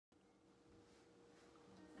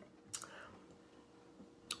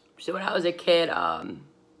So when I was a kid, I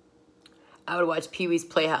would watch Pee-wee's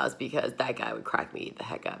Playhouse because that guy would crack me the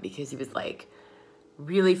heck up because he was like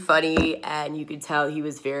really funny, and you could tell he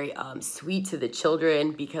was very sweet to the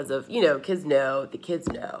children because of, you know, kids know, the kids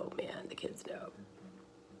know, man, the kids know.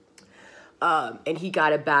 And he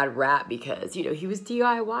got a bad rap because, you know, he was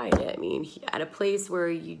DIYing it. I mean, at a place where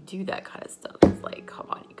you do that kind of stuff, it's like, come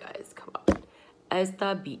on, you guys, come on.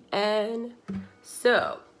 Está bien.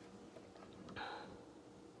 So,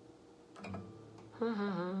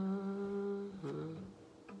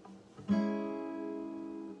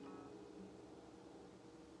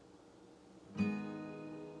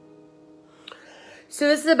 so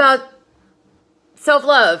this is about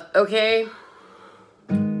self-love, okay?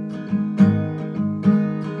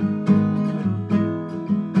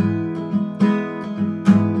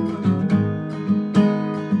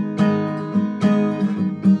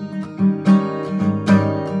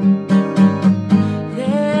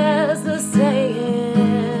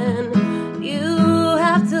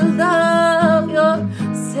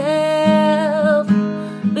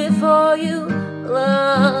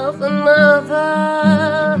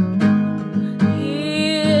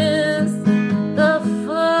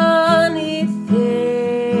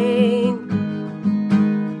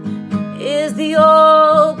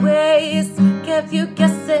 You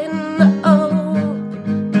guessing, oh,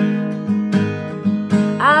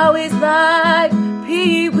 I always like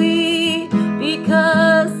Pee-wee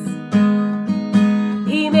because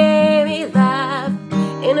he made me laugh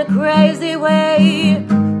in a crazy way.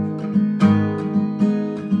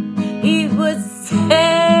 He would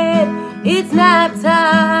say it's nap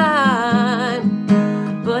time,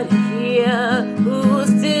 but here who's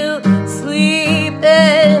still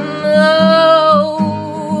sleeping, oh.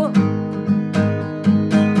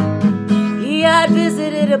 I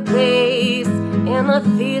visited a place in the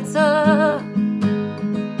theater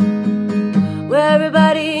where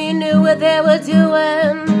everybody knew what they were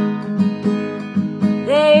doing.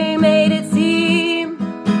 They made it seem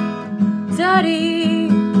dirty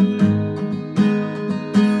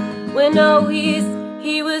when always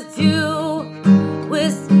he was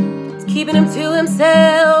keeping him to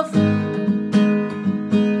himself.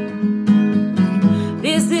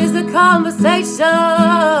 This is the conversation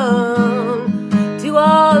to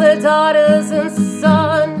all the daughters and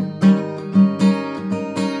sons.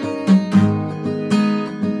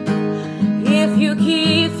 If you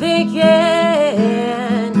keep thinking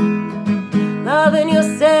loving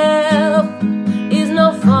yourself is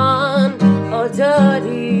no fun or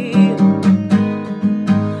dirty,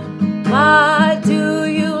 why do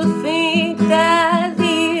you think that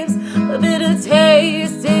leaves a bitter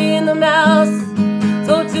taste in the mouth?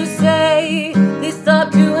 So to say, please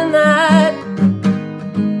stop doing that.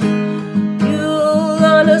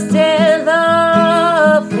 Understand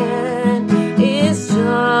loving is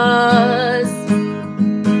just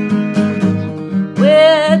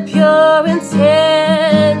with pure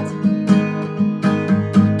intent.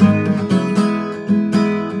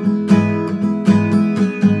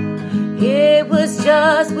 It was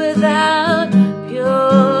just without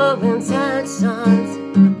pure intentions.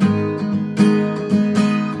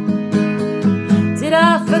 Did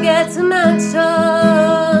I forget to mention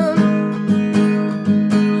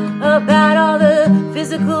about all the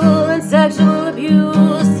physical and sexual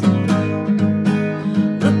abuse?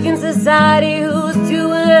 Look in society, who's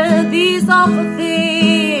doing these awful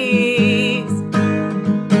things?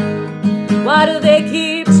 Why do they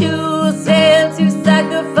keep choosing to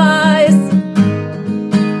sacrifice?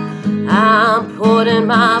 I'm putting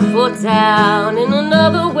my foot down in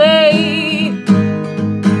another way,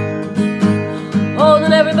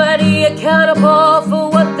 holding everybody accountable for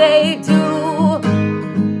what they do.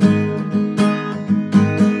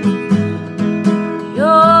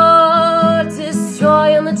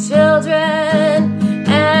 Children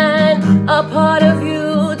and a part of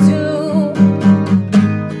you too.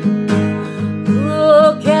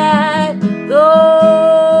 Look at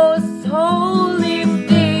those holy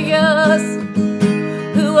figures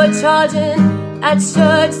who are charging at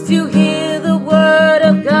church to hear the word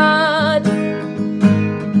of God.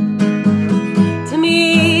 To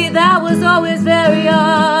me that was always very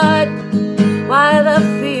odd. Why the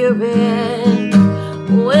fearing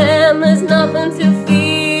when there's nothing to feel?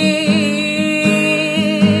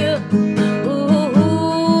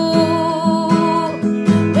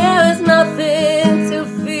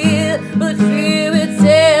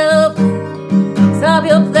 Stop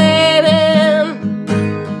your blaming,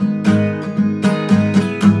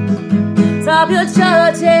 stop your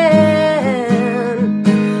judging,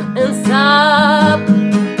 and stop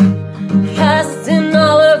casting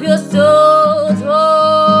all of your stones.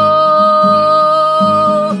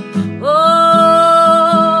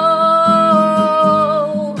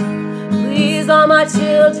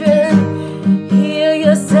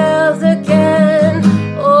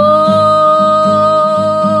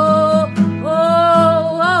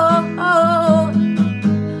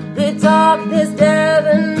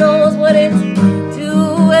 want it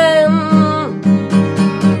to end.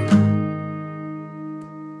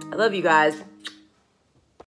 I love you guys.